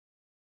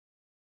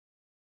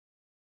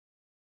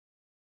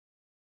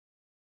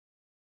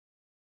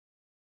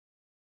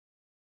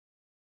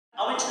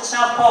I went to the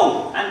South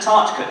Pole,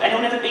 Antarctica.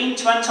 Anyone ever been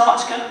to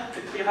Antarctica?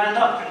 Put your hand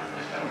up.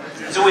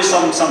 There's always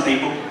some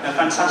people. They're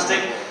fantastic.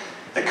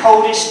 The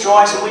coldest,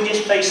 driest and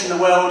windiest place in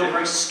the world, a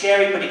very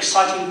scary but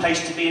exciting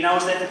place to be, and I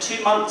was there for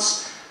 2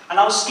 months, and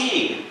I was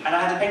skiing, and I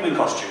had a penguin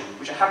costume,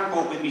 which I haven't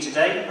brought with me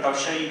today, but I'll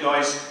show you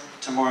guys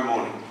tomorrow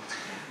morning.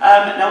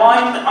 Now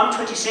I'm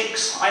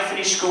 26, I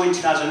finished school in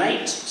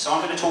 2008, so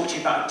I'm going to talk to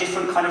you about a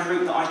different kind of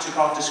route that I took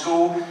after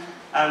school.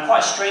 Quite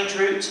a strange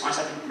route. I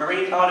studied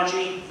marine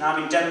biology, now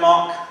I'm in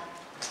Denmark.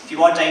 If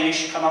you are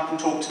Danish, come up and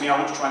talk to me. I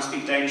want to try and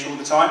speak Danish all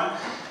the time.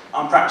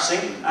 I'm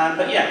practicing,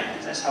 but yeah,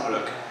 let's have a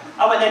look.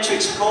 I went there to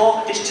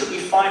explore. This took me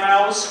 5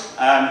 hours,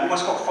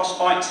 almost got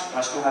frostbite, but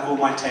I still have all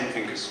my 10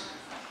 fingers.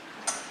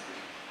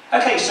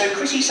 Okay, so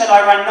Chrissy said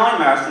I ran 9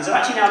 marathons. I've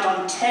actually now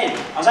done 10.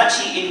 I was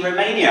actually in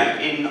Romania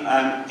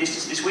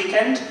this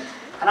weekend,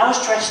 and I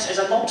was dressed as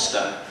a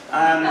lobster.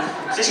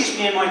 So this is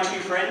me and my 2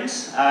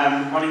 friends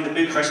running the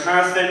Bucharest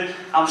Marathon.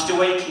 I'm still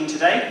waking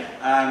today,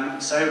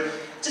 so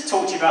to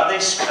talk to you about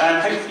this,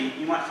 hopefully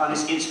you might find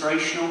this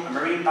inspirational. A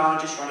marine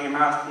biologist running a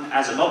marathon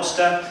as a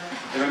lobster.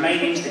 The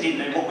Romanians, they didn't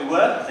know what we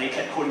were. They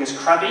kept calling us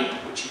Krabby,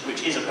 which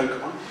is a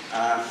Pokemon.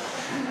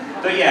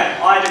 But yeah,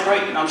 I had a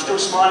great, I'm still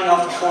smiling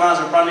after 4 hours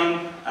of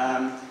running.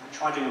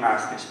 Try doing a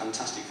marathon, it's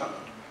fantastic fun.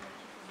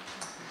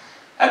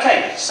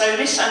 Okay, so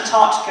this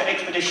Antarctica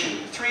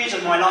expedition, 3 years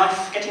of my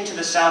life, getting to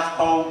the South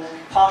Pole,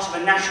 part of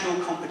a national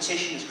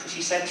competition, as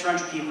Chrissy said,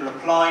 300 people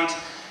applied.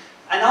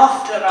 And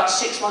after about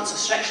 6 months of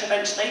selection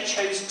events, they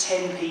chose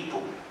 10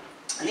 people.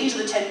 And these are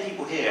the 10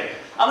 people here.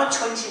 I'm a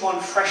 21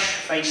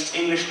 fresh-faced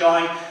English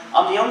guy.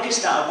 I'm the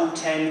youngest out of all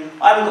 10.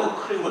 I haven't got a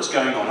clue what's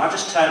going on. I've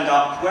just turned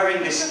up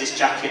wearing this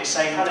jacket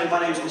saying, hello,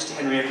 my name's Mr.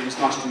 Henry Evans,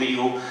 nice to meet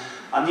you all.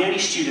 I'm the only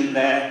student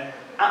there.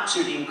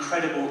 Absolutely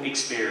incredible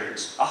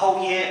experience. A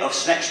whole year of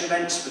selection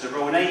events with the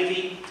Royal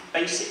Navy,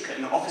 basic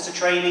officer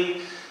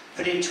training,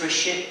 put into a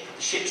ship,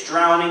 the ship's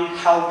drowning,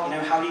 how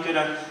are you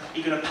gonna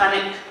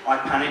panic? I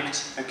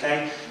panicked,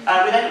 okay.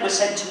 We then were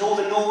sent to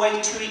northern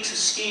Norway, 2 weeks of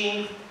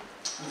skiing,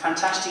 a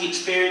fantastic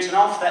experience, and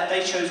after that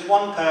they chose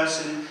 1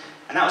 person,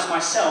 and that was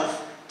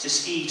myself, to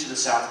ski to the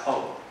South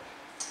Pole.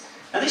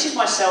 Now this is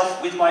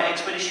myself with my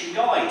expedition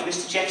guide,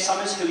 Mr. Jeff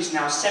Summers, who is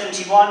now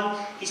 71.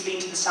 He's been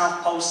to the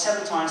South Pole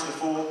 7 times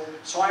before,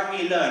 so I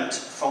really learnt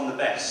from the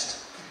best.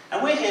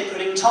 And we're here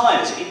putting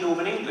tyres in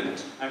northern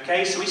England,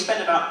 okay? So we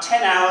spent about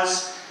 10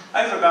 hours,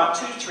 over about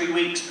 2 to 3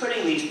 weeks,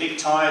 putting these big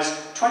tyres,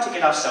 trying to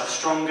get ourselves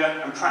stronger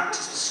and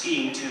practice for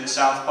skiing to the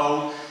South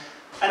Pole.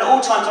 And at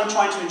all times I'm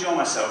trying to enjoy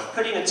myself.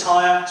 Putting a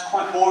tyre, it's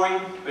quite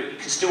boring, but you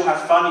can still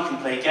have fun, you can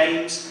play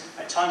games.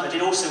 At times I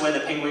did also wear the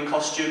penguin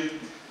costume.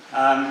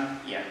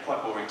 Yeah,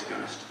 quite boring to be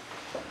honest.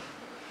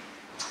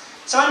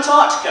 So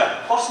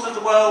Antarctica, bottom of the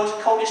world,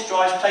 coldest,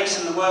 driest place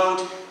in the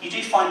world. You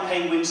do find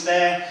penguins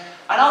there.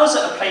 And I was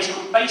at a place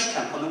called Base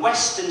Camp on the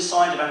western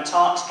side of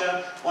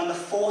Antarctica, one of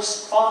the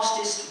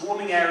fastest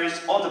warming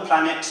areas on the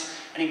planet,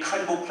 an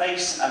incredible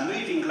place, a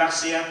moving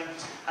glacier.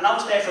 And I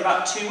was there for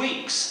about 2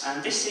 weeks.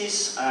 And this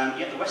is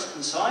the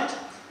western side.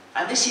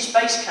 And this is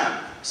Base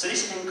Camp. So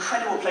this is an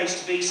incredible place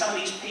to be. Some of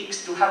these peaks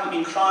still haven't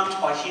been climbed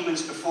by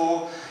humans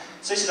before.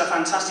 So this is a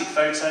fantastic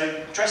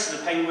photo, dressed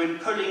as a penguin,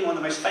 pulling one of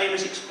the most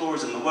famous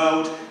explorers in the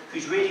world,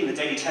 who's reading the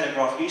Daily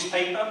Telegraph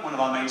newspaper, one of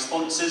our main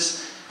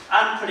sponsors,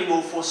 and pulling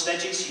all 4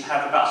 sledges. You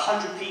have about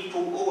 100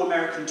 people, all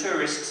American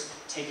tourists,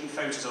 taking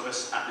photos of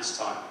us at this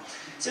time.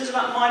 So it was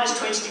about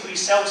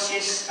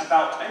 -20°C,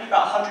 only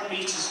about 100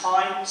 metres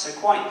high, so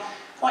quite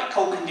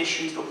cold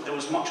conditions, but there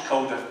was much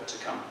colder to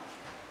come.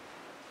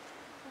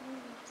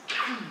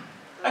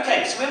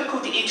 Okay, so we were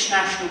called the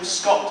International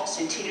Scott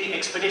Centenary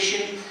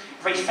Expedition,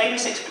 a very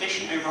famous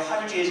expedition over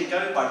 100 years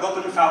ago by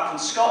Robin Falcon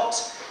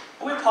Scott.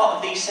 We're part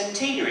of the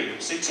centenary,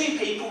 so 2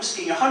 people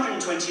skiing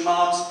 120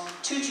 miles,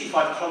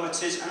 225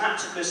 kilometres, and that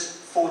took us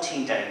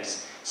 14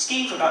 days.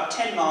 Skiing for about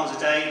 10 miles a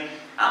day,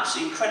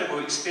 absolutely incredible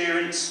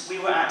experience. We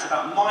were at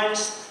about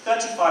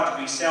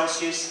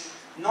 -35°C,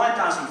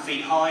 9,000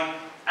 feet high,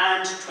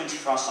 and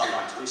 24-hour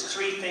sunlight. Those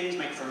 3 things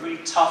make for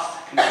really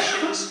tough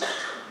conditions.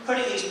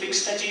 Putting these big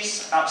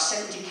sledges, about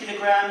 70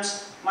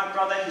 kilograms. My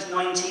brother, he's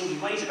 19, he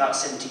weighs about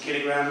 70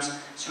 kilograms,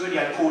 so really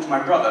I pulled my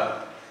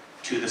brother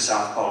to the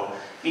South Pole.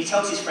 And he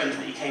tells his friends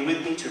that he came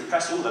with me to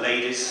impress all the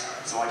ladies,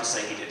 so I just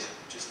say he did.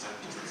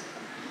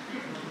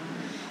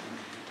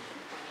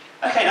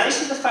 Okay, now this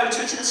is the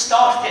photo to the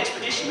start of the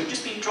expedition. We've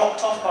just been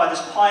dropped off by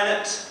this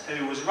pilot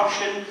who was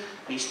Russian, and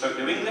he spoke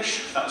no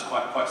English, so that was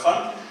quite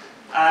fun.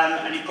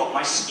 And you've got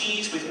my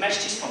skis with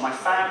messages from my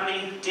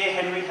family. Dear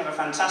Henry, have a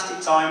fantastic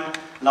time,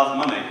 love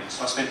mummy.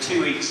 So I spent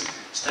 2 weeks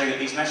staring at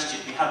these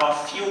messages. We have our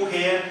fuel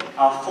here,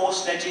 our 4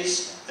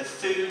 sledges, the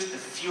food, the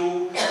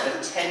fuel, the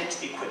tent,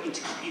 the equipment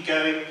to keep you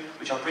going,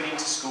 which I'll bring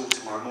into school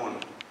tomorrow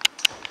morning.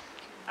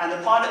 And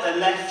the pilot then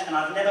left, and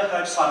I've never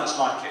heard silence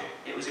like it.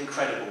 It was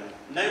incredible.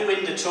 No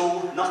wind at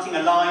all, nothing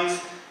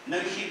alive, no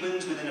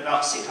humans within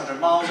about 600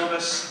 miles of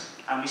us,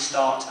 and we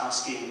start our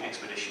skiing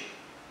expedition.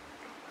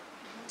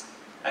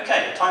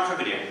 Okay, time for a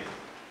video.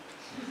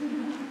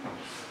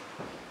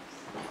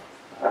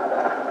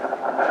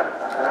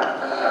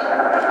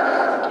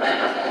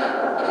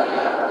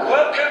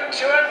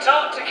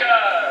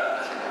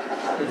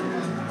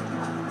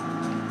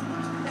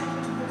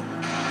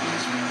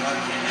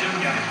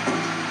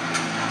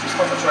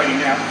 for training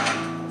now.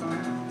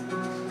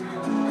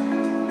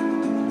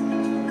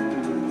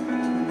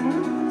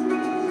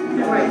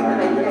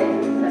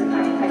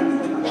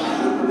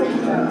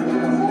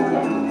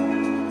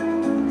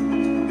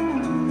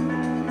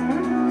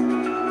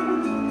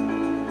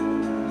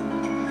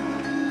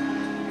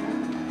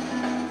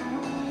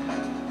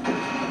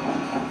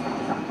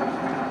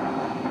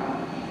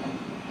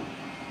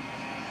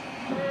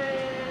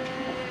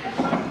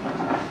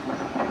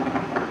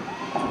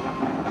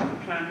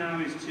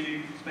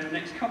 To spend the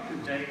next couple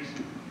of days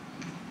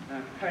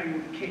preparing all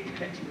the kit,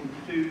 collecting all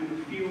the food, all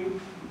the fuel,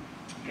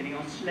 getting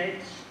our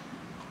sleds,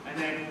 and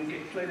then we'll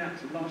get flown out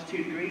to the last 2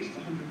 degrees, it's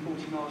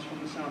 140 miles from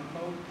the South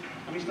Pole,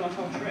 and we start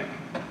our trek.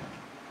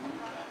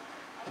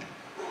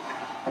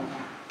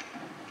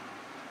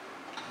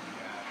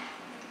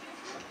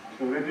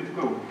 So we're ready to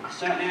go? I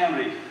certainly am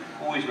ready,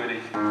 always ready.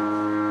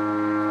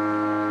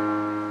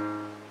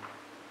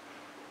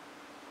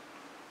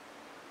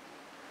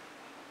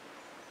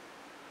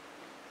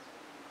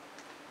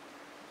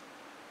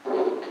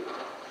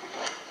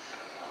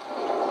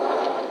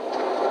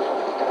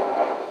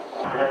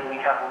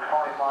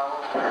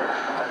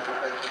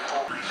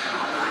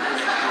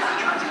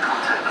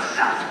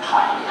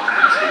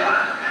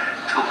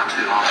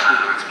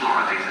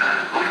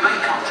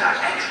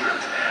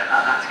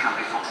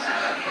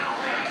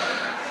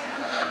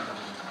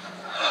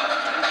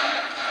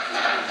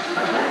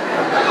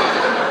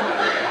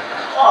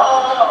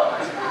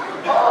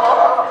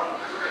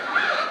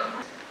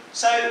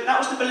 So that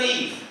was the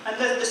believe and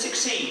the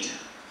succeed.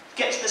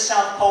 Get to the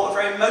South Pole, a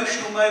very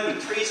emotional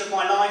moment, 3 years of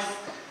my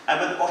life, and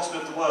at the bottom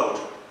of the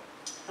world.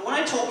 And when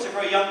I talk to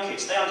very young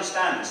kids, they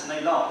understand this and they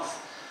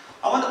laugh.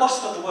 I'm at the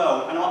bottom of the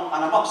world and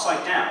I'm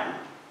upside down,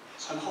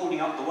 so I'm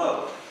holding up the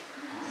world.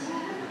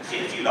 A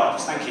few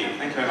laughs, thank you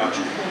very much.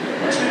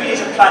 2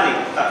 years of planning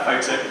that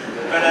photo.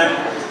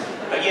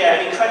 But yeah,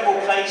 an incredible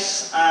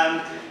place.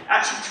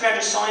 Actually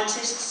 300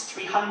 scientists,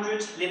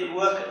 300 live and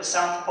work at the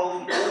South Pole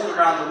from all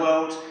around the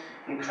world.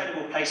 An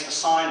incredible place for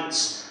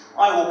science.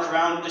 I walk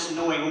around just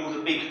annoying all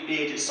the big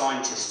bearded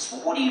scientists.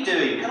 Well, what are you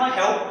doing? Can I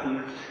help?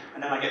 And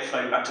then I get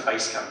flown back to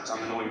base camp because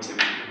I'm annoying too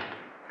many people.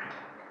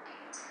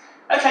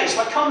 Okay,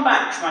 so I come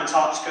back from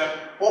Antarctica.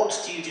 What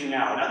do you do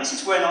now? Now this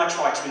is when I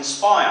try to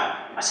inspire.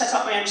 I set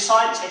up my own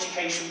science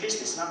education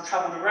business and I've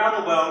travelled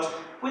around the world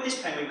with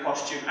this penguin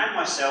costume and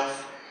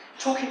myself,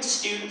 talking to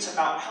students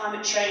about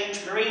climate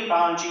change, marine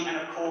biology and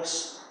of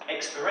course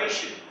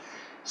exploration.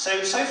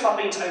 So far I've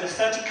been to over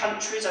 30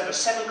 countries, over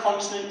 7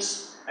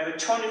 continents, over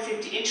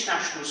 250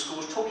 international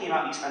schools talking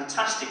about these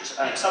fantastic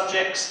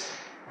subjects.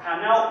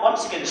 I'm now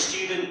once again a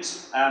student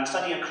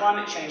studying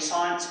climate change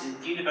science in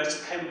the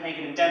University of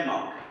Copenhagen in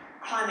Denmark.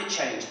 Climate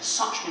change,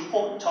 such an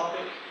important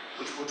topic,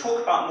 which we'll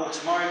talk about more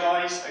tomorrow,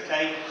 guys,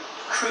 okay?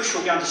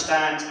 Crucial we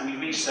understand and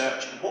we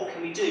research, and what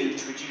can we do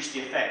to reduce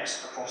the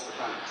effects across the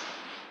planet.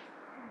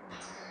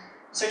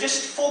 So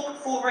just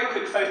four very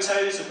quick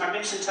photos of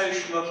magnificent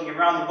ocean working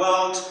around the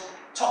world.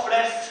 Top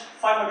left,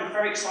 500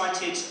 very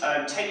excited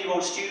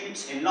 10-year-old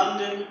students in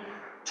London.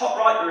 Top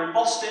right, we're in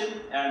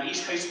Boston, the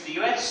east coast of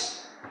the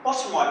US.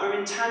 Bottom right, we're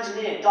in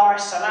Tanzania, Dar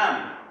es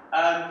Salaam.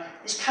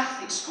 This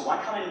Catholic school, I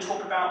come in and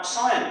talk about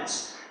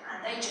science.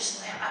 And they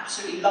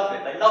absolutely love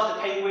it. They love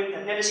the penguin.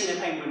 They've never seen a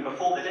penguin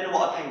before. They don't know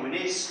what a penguin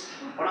is.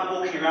 When I'm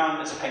walking around,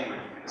 there's a penguin.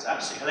 It's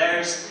absolutely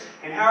hilarious.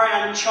 In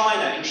Hainan, in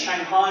China, in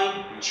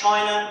Shanghai,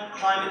 China,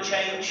 climate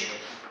change,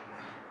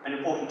 an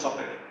important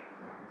topic.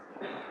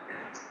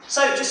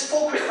 So, just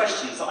 4 quick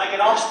questions that I get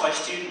asked by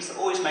students that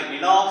always make me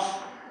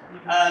laugh.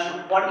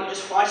 Why don't you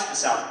just fly to the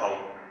South Pole?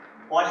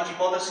 Why did you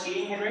bother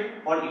skiing, Henry?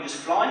 Why don't you just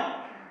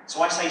fly?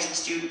 So I say to the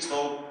students,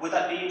 well, would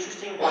that be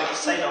interesting if I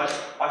just say that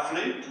I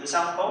flew to the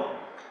South Pole?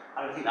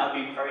 I don't think that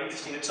would be very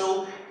interesting at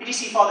all. Did you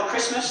see Father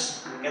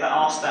Christmas? I get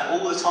asked that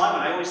all the time,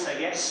 and I always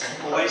say yes,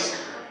 always.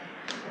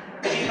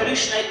 Did you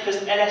hallucinate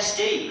because of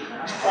LSD?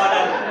 It's quite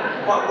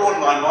a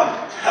borderline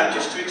one.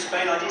 Just to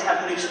explain, I did have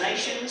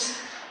hallucinations.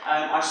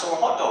 I saw a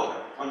hot dog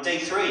on day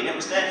 3, and it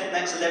was there for the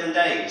next 11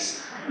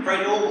 days.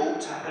 Very normal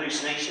to have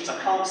hallucinations. I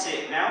can't see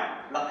it now,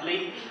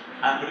 luckily,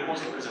 but it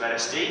wasn't because of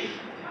LSD.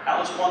 That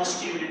was one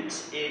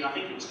student in, I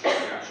think it was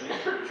Kenya actually.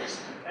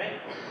 Okay.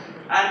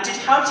 And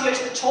how did you go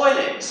to the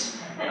toilet?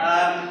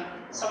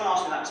 Someone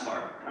asked me that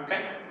tomorrow.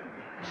 Okay.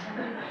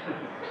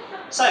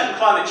 So,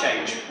 climate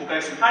change. We'll go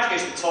from how to go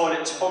to the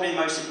toilet to probably the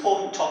most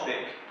important topic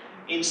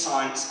in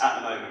science at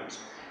the moment.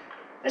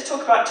 Let's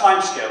talk about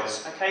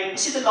timescales, okay?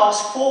 This is the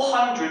last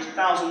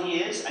 400,000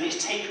 years, and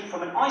it's taken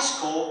from an ice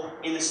core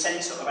in the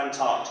centre of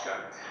Antarctica.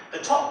 The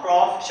top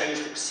graph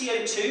shows the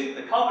CO2,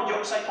 the carbon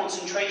dioxide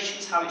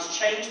concentrations, how it's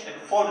changed over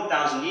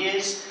 400,000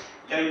 years,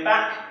 going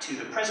back to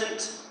the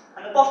present,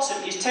 and the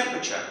bottom is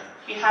temperature.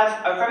 We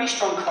have a very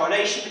strong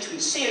correlation between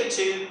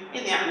CO2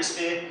 in the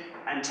atmosphere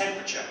and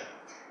temperature.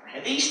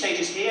 At these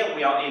stages here,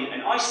 we are in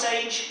an ice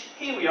age,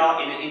 here we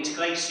are in an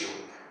interglacial,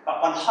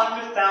 but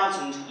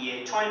 100,000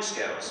 year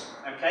timescales.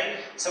 Okay?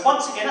 So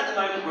once again, at the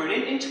moment, we're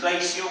in an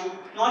interglacial,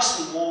 nice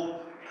and warm,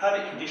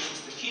 perfect conditions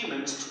for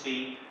humans to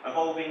be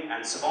evolving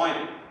and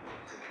surviving.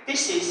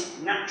 This is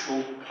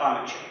natural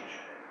climate change.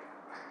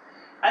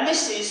 And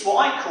this is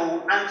what I call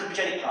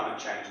anthropogenic climate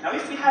change. Now,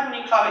 if we have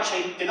any climate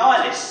change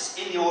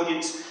denialists in the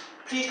audience,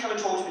 please come and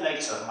talk to me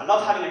later. I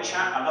love having a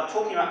chat, I love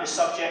talking about this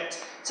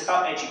subject. It's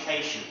about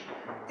education.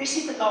 This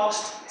is the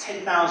last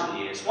 10,000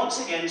 years. Once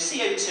again,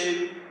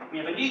 CO2, we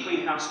have a new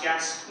greenhouse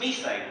gas,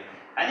 methane.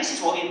 And this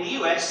is what in the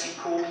US you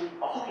call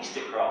a hockey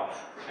stick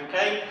graph.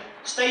 Okay?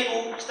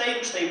 Stable,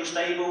 stable, stable,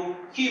 stable,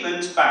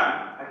 humans,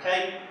 bam.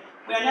 Okay?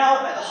 We are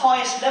now at the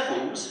highest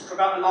levels for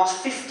about the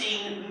last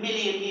 15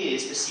 million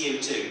years for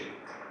CO2.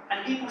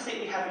 And people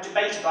think we have a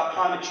debate about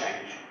climate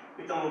change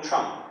with Donald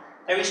Trump.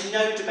 There is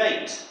no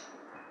debate.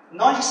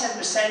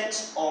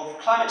 97% of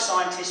climate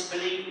scientists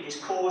believe it is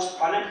caused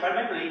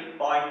primarily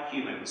by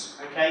humans.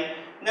 Okay?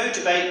 No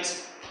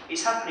debate.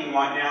 It's happening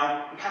right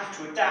now. We have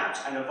to adapt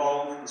and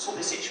evolve and sort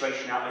this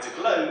situation out as a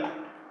globe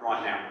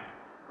right now.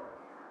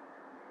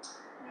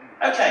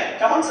 Okay,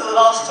 come on to the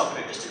last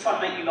topic, just to try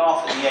and make you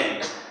laugh at the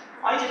end.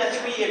 I did a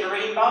 3-year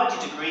marine biology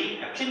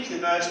degree at Plymouth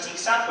University,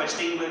 Southwest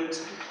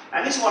England,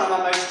 and this is one of the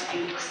most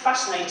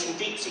fascinating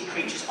deep-sea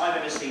creatures I've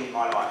ever seen in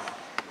my life.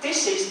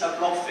 This is a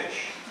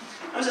blobfish.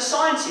 And as a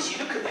scientist, you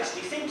look at this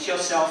and you think to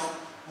yourself,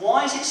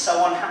 why is it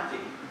so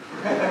unhappy?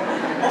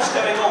 What's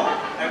going on?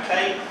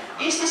 Okay?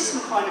 Is this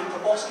some kind of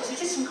proboscis? Is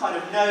this some kind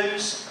of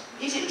nose?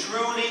 Is it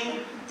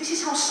drooling? This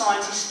is how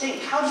scientists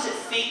think. How does it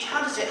feed?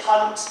 How does it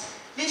hunt?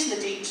 Lives in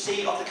the deep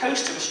sea off the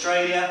coast of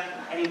Australia.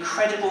 An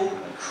incredible,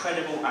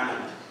 incredible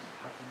animal.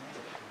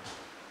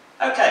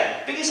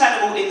 Okay, biggest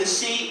animal in the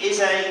sea is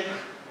a...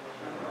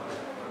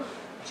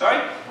 Sorry?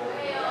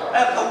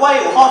 A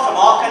whale, half a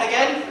mark, and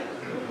again?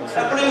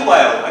 A blue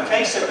whale.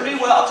 Okay, so blue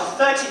whale up to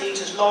 30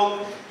 metres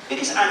long.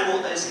 Biggest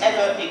animal that has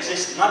ever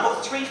existed. And I've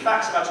got 3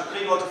 facts about a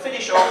blue whale to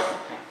finish off.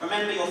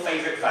 Remember your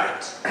favourite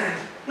fact.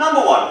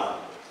 Number 1,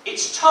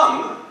 its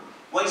tongue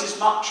weighs as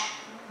much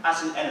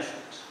as an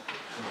elephant.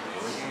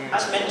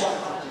 That's mental.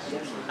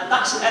 And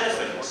that's an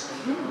elephant.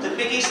 The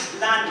biggest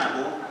land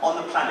mammal on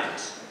the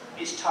planet.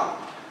 Its tongue.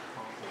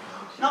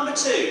 Number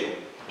 2,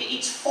 it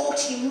eats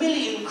 40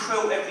 million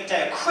krill every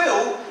day. A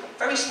krill,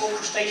 very small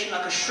crustacean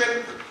like a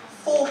shrimp,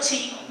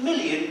 40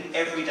 million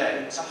every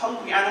day. It's a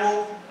hungry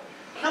animal.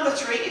 Number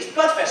 3, its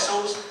blood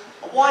vessels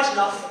are wide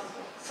enough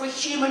for a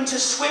human to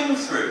swim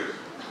through.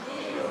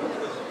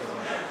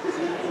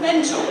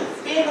 Mental.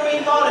 Be a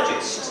marine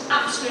biologist.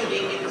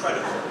 Absolutely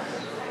incredible.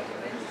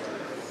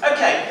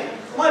 Okay,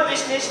 my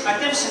business,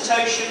 Magnificent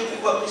Ocean. We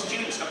work with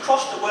students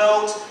across the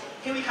world.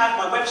 Here we have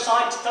my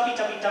website,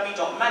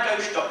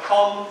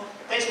 www.magosh.com.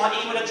 There's my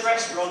email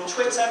address. We're on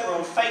Twitter, we're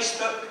on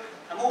Facebook.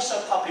 I'm also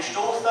a published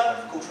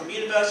author called From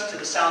University to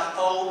the South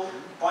Pole.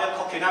 Buy a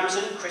copy on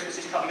Amazon. Christmas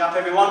is coming up,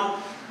 everyone.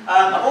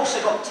 I've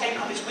also got 10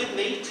 copies with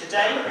me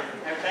today.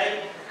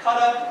 Okay,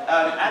 colour,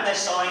 and they're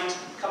signed.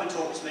 Come and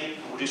talk to me,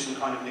 and we'll do some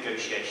kind of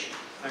negotiation.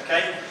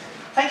 Okay?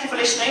 Thank you for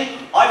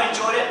listening. I've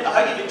enjoyed it. I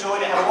hope you've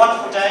enjoyed it. Have a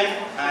wonderful day,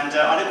 and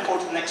I look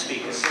forward to the next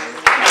speakers.